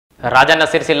రాజన్న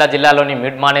సిరిసిల్ల జిల్లాలోని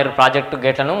mid Maneru project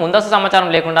గేట్లను ముందస్తు సమాచారం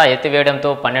లేకుండా ఎత్తివేయడంతో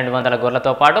 1200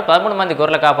 గొర్రెలతో పాటు 13 మంది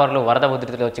గొర్రెల కాపరులు వరద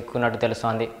ఉధృతిలో చిక్కుకున్నట్టు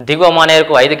తెలుస్తోంది. దిగువ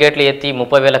మానేరుకు 5 గేట్లు ఎత్తి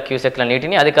 30,000 క్యూసెక్ల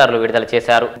నీటిని అధికారులు విడుదల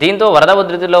చేశారు. దీంతో వరద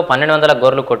ఉధృతిలో 1200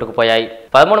 గొర్రెలు కొట్టుకుపోయాయి.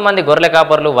 13 మంది గొర్రెల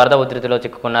కాపరులు వరద ఉధృతిలో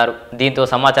చిక్కుకున్నారు. దీంతో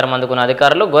సమాచారం అందుకున్న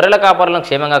అధికారులు గొర్రెల కాపరులను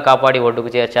క్షేమంగా కాపాడి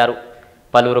ఒడ్డుకు చేర్చారు.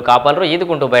 పలువురు కాపరులు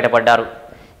ఈదుకుంటూ బయటపడ్డారు.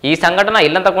 ఈ సంఘటన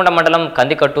ఇల్లంతకుంట మండలం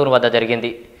కందికట్టూరు వద్ద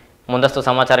జరిగింది. ముందస్తు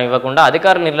సమాచారం ఇవ్వకుండా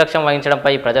అధికారులు నిర్లక్ష్యం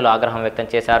వహించడంపై ప్రజలు ఆగ్రహం వ్యక్తం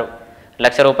చేశారు.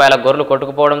 ₹1,00,000 గొర్రెలు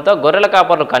కొట్టుకుపోవడంతో గొర్రెల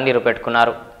కాపరులు కన్నీరు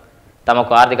పెట్టుకున్నారు.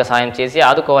 తమకు ఆర్థిక సాయం చేసి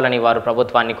ఆదుకోవాలని వారు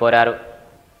ప్రభుత్వాన్ని కోరారు.